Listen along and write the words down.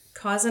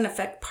Cause and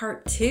Effect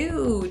Part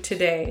 2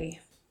 today.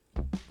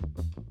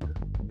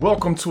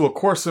 Welcome to A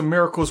Course in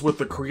Miracles with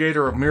the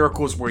Creator of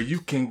Miracles, where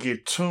you can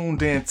get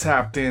tuned in,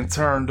 tapped in,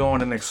 turned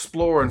on, and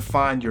explore and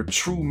find your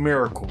true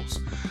miracles.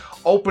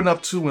 Open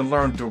up to and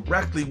learn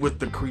directly with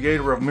the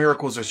Creator of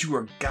Miracles as you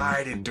are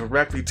guided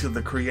directly to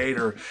the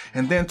Creator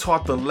and then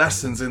taught the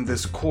lessons in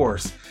this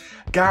course,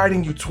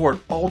 guiding you toward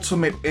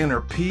ultimate inner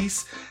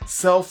peace,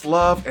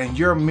 self-love, and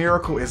your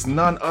miracle is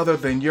none other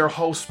than your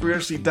host,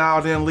 spiritually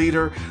dialed in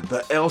leader, the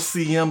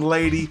LCM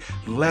lady,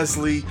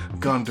 Leslie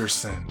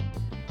Gunderson.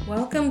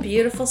 Welcome,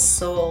 beautiful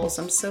souls.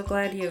 I'm so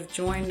glad you have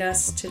joined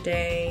us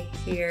today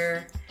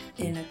here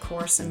in A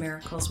Course in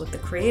Miracles with the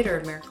Creator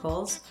of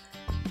Miracles.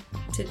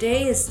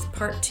 Today is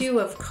part 2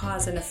 of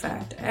Cause and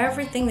Effect.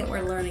 Everything that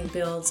we're learning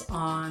builds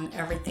on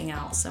everything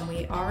else, and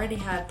we already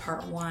had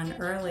part 1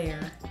 earlier.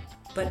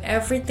 But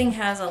everything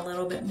has a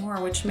little bit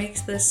more, which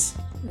makes this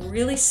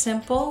really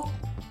simple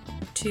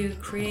to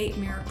create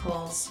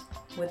miracles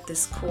with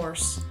this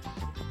course.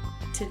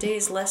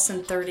 Today's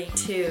lesson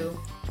 32,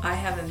 I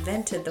have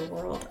invented the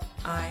world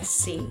I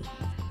see.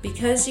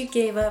 Because you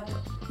gave up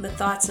the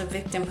thoughts of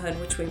victimhood,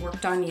 which we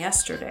worked on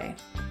yesterday,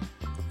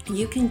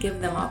 you can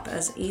give them up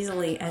as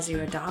easily as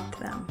you adopt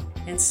them.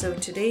 And so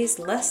today's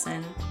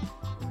lesson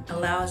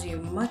allows you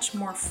much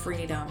more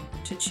freedom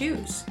to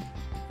choose.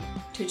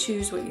 To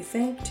choose what you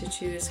think, to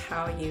choose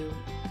how you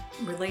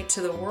relate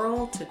to the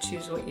world, to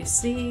choose what you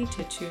see,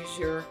 to choose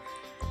your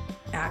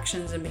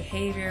actions and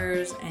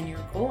behaviors and your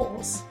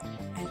goals,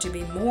 and to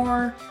be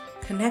more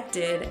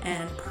connected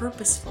and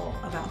purposeful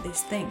about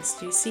these things.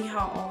 Do you see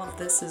how all of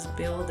this is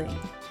building?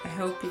 I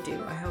hope you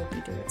do. I hope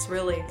you do. It's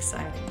really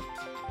exciting.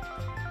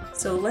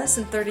 So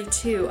lesson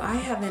 32, I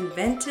have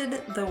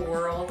invented the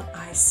world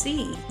I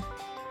see.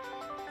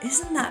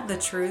 Isn't that the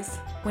truth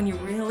when you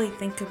really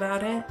think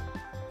about it?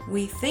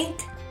 We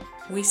think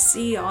we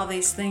see all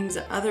these things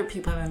that other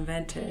people have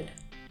invented.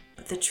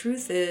 But the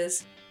truth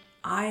is,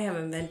 I have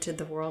invented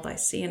the world I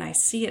see, and I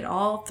see it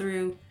all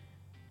through,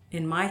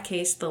 in my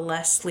case, the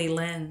Leslie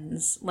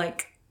lens,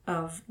 like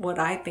of what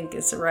I think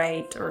is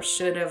right or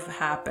should have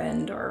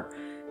happened or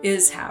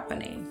is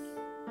happening.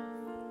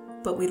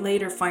 But we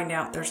later find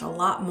out there's a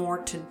lot more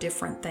to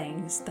different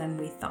things than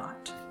we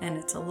thought, and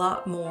it's a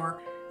lot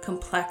more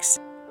complex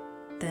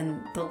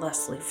than the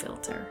Leslie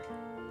filter.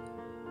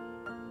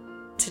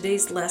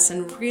 Today's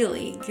lesson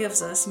really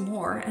gives us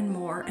more and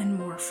more and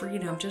more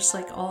freedom, just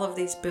like all of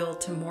these build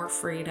to more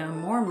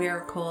freedom, more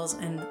miracles,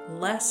 and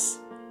less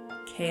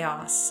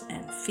chaos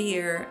and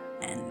fear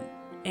and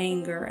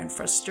anger and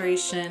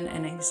frustration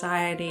and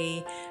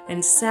anxiety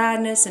and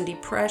sadness and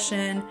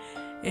depression.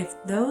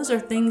 If those are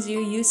things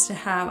you used to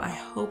have, I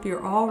hope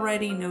you're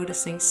already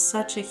noticing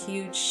such a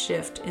huge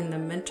shift in the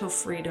mental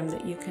freedom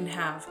that you can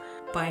have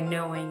by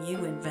knowing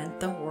you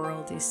invent the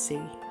world you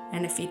see.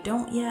 And if you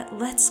don't yet,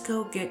 let's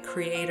go get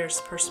Creator's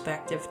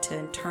perspective to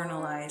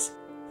internalize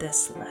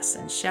this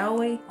lesson, shall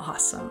we?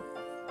 Awesome.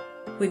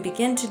 We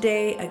begin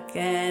today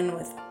again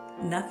with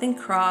nothing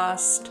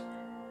crossed,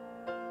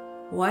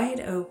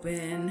 wide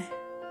open,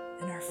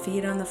 and our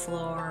feet on the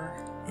floor,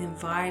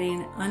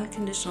 inviting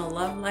unconditional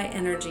love light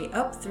energy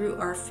up through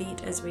our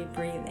feet as we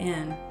breathe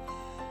in.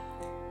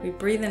 We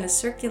breathe in a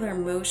circular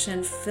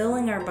motion,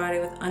 filling our body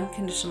with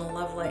unconditional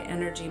love light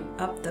energy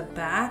up the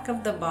back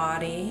of the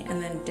body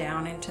and then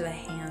down into the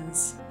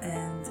hands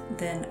and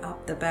then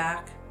up the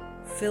back,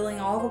 filling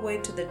all the way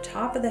to the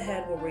top of the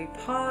head where we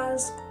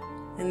pause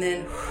and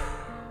then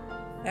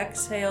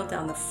exhale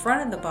down the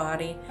front of the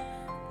body,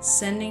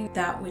 sending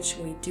that which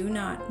we do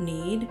not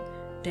need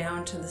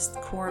down to the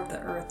core of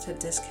the earth to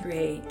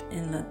discreate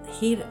in the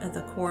heat of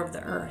the core of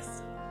the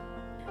earth.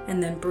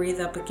 And then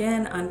breathe up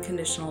again,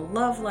 unconditional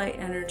love light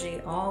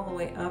energy all the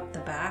way up the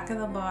back of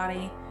the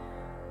body,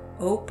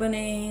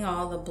 opening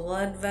all the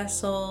blood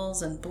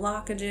vessels and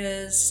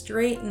blockages,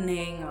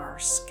 straightening our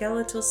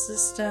skeletal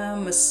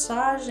system,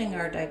 massaging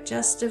our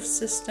digestive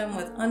system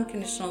with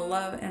unconditional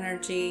love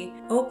energy,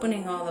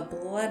 opening all the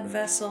blood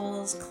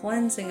vessels,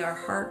 cleansing our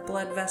heart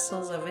blood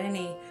vessels of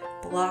any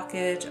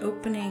blockage,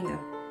 opening the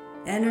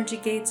energy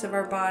gates of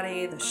our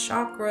body, the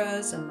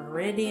chakras and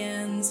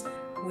meridians.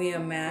 We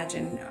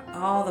imagine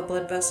all the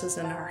blood vessels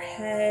in our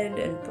head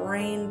and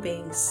brain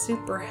being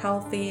super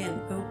healthy and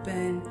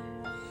open.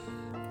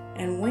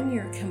 And when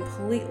you're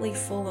completely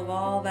full of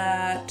all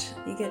that,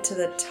 you get to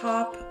the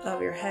top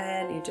of your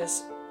head, you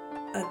just,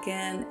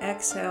 again,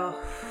 exhale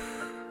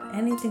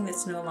anything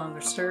that's no longer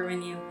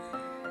serving you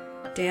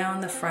down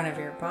the front of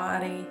your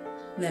body.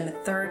 And then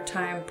a third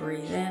time,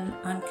 breathe in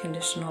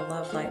unconditional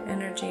love light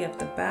energy up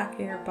the back of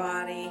your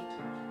body,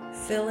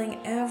 filling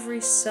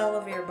every cell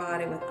of your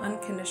body with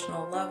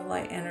unconditional love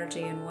light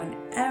energy. And when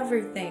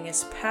everything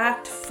is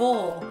packed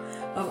full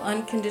of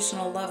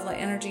unconditional love light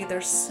energy,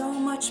 there's so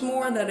much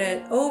more that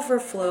it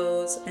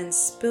overflows and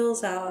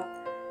spills out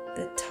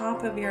the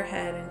top of your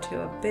head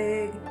into a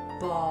big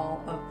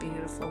ball of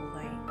beautiful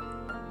light.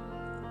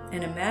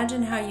 And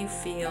imagine how you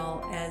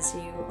feel as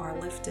you are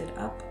lifted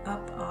up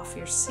off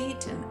your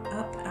seat and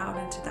up out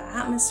into the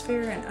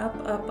atmosphere and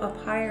up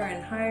higher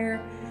and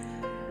higher,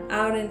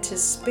 out into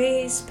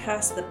space,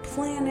 past the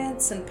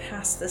planets and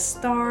past the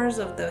stars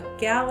of the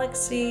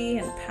galaxy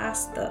and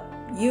past the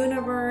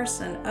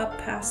universe and up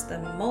past the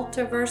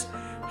multiverse,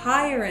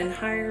 higher and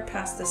higher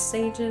past the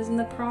sages and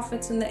the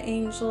prophets and the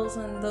angels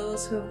and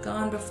those who have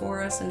gone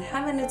before us, and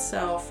heaven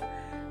itself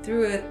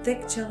through a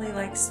thick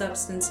jelly-like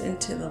substance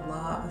into the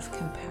law of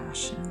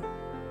compassion.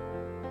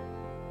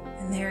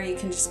 And there you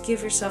can just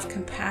give yourself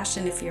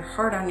compassion. If you're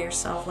hard on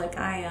yourself like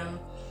I am,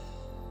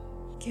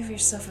 give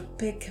yourself a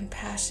big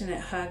compassionate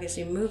hug as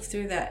you move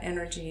through that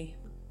energy.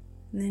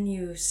 And then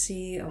you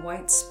see a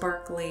white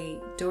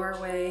sparkly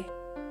doorway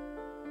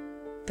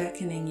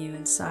beckoning you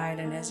inside,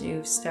 and as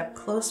you step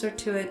closer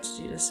to it,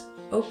 it just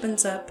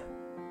opens up.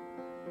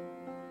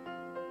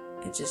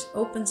 It just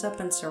opens up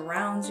and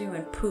surrounds you,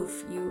 and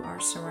poof, you are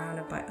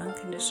surrounded by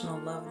unconditional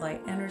love,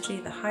 light,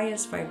 energy, the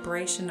highest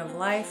vibration of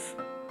life.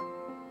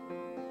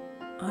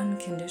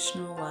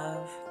 Unconditional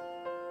love.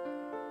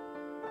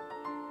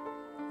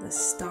 The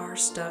star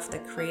stuff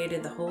that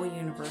created the whole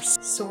universe.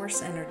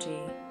 Source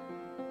energy.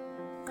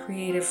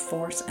 Creative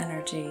force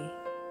energy.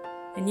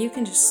 And you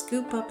can just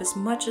scoop up as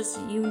much as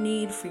you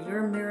need for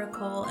your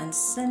miracle and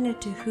send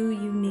it to who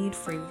you need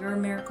for your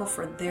miracle,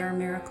 for their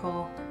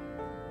miracle.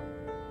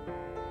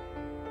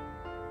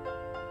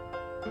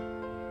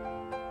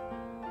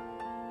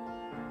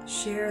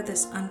 Share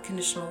this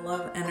unconditional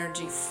love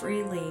energy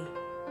freely.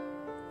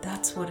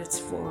 That's what it's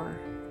for.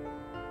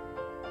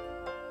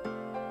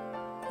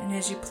 And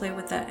as you play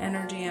with that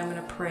energy, I'm going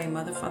to pray,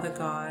 Mother, Father,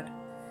 God,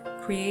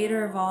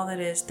 Creator of all that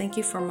is, thank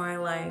you for my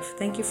life.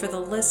 Thank you for the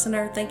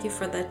listener. Thank you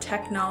for the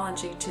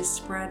technology to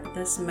spread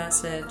this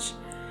message.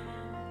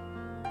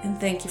 And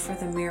thank you for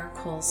the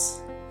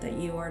miracles that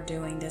you are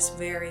doing this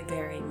very,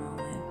 very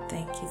moment.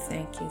 Thank you,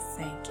 thank you,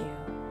 thank you.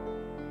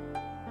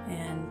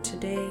 And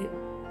today,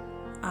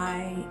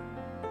 I,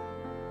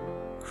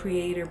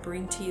 Creator,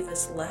 bring to you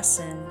this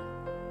lesson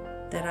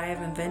that I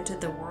have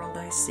invented the world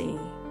I see,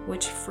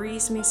 which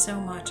frees me so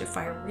much. If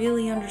I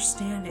really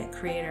understand it,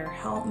 Creator,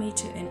 help me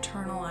to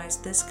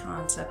internalize this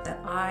concept that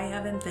I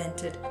have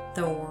invented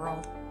the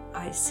world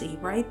I see.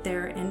 Right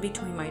there in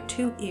between my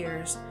two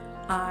ears,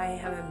 I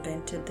have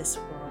invented this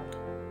world.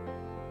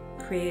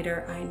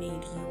 Creator, I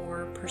need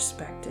your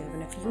perspective.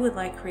 And if you would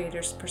like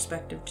Creator's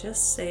perspective,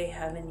 just say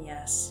heaven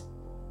yes.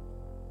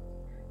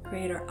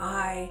 Creator,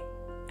 I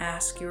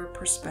ask your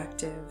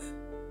perspective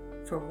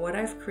for what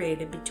I've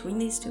created between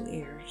these two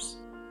ears,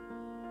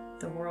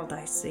 the world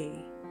I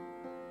see,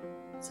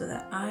 so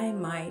that I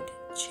might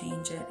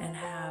change it and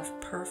have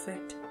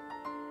perfect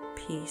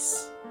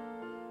peace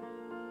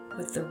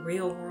with the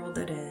real world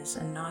it is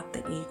and not the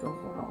ego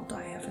world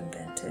I have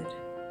invented.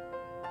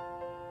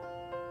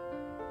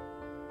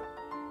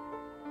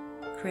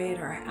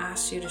 Creator, I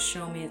ask you to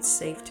show me it's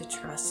safe to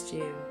trust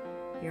you,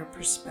 your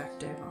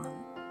perspective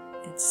on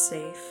it's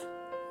safe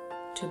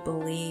to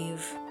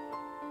believe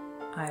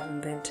I've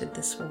invented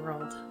this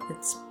world.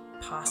 It's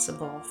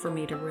possible for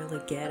me to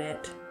really get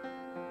it,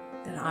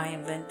 that I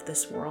invent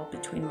this world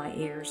between my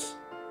ears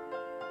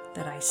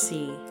that I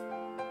see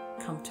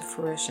come to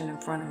fruition in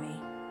front of me.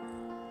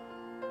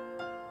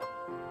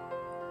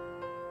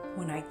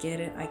 When I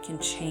get it, I can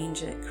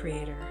change it,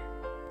 Creator.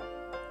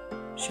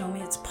 Show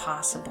me it's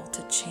possible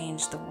to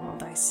change the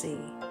world I see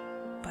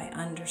by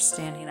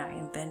understanding I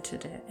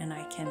invented it and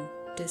I can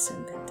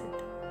disinvent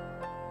it.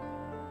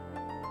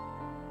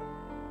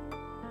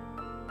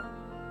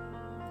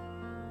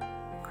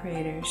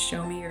 Creator,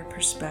 show me your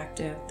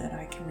perspective that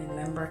I can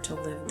remember to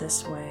live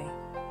this way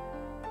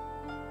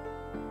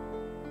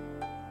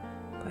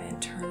by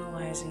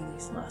internalizing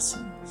these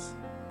lessons.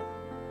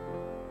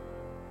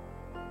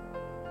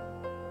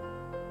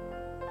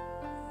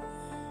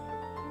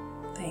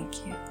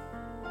 Thank you.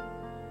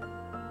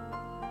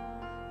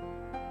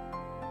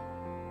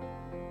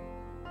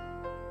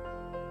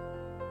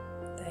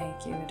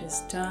 Thank you. It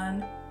is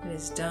done. It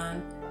is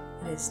done.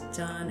 It is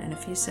done. And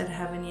if you said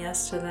heaven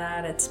yes to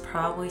that, it's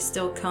probably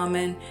still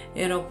coming.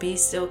 It'll be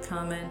still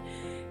coming.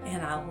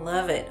 And I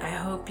love it. I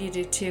hope you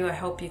do too. I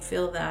hope you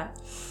feel that.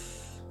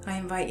 I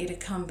invite you to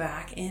come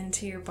back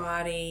into your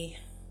body,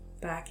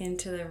 back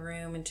into the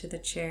room, into the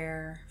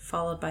chair,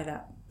 followed by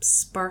that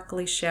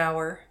sparkly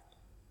shower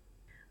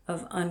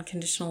of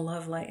unconditional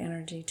love, light,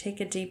 energy.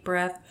 Take a deep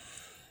breath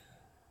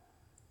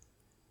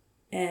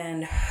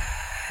and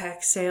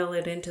exhale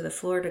it into the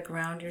floor to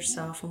ground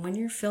yourself. And when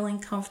you're feeling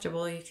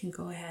comfortable, you can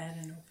go ahead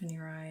and open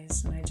your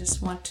eyes. And I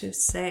just want to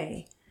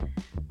say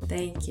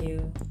thank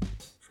you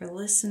for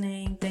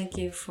listening. Thank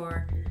you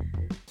for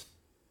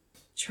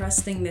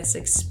trusting this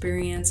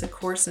experience. A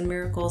Course in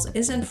Miracles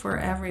isn't for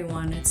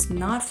everyone. It's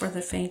not for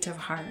the faint of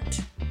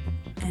heart.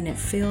 And it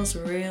feels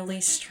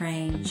really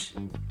strange.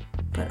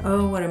 But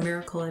oh, what a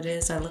miracle it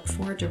is. I look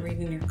forward to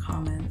reading your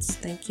comments.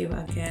 Thank you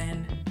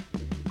again.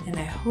 And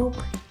I hope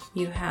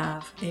you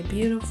have a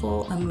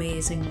beautiful,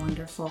 amazing,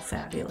 wonderful,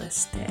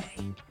 fabulous day.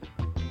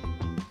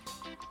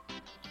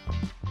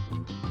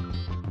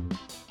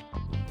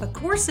 A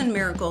Course in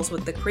Miracles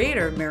with the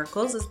Creator of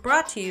Miracles is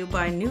brought to you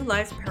by New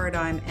Life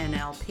Paradigm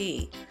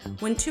NLP.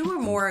 When two or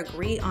more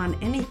agree on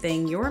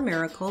anything, your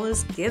miracle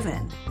is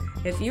given.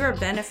 If you are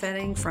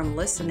benefiting from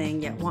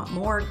listening yet want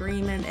more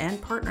agreement and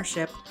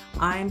partnership,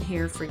 I'm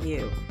here for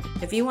you.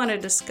 If you want to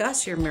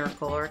discuss your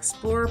miracle or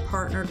explore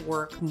partnered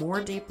work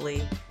more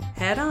deeply,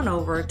 head on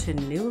over to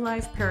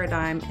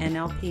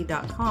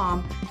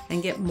newlifeparadigmnlp.com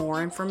and get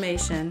more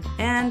information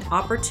and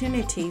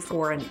opportunity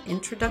for an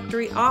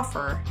introductory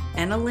offer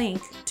and a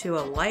link to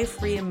a Life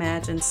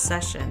Reimagined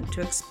session to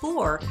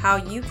explore how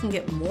you can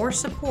get more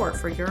support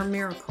for your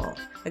miracle.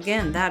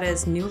 Again, that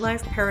is New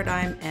Life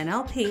Paradigm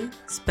NLP,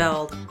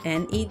 spelled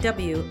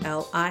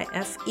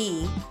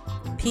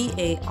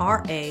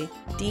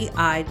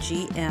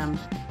NEWLIFEPARADIGM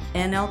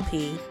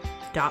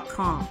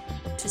NLP.com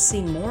to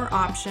see more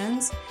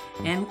options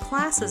and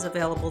classes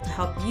available to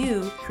help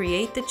you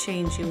create the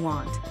change you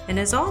want. And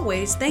as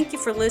always, thank you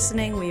for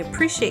listening. We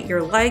appreciate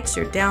your likes,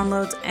 your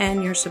downloads,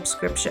 and your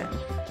subscription.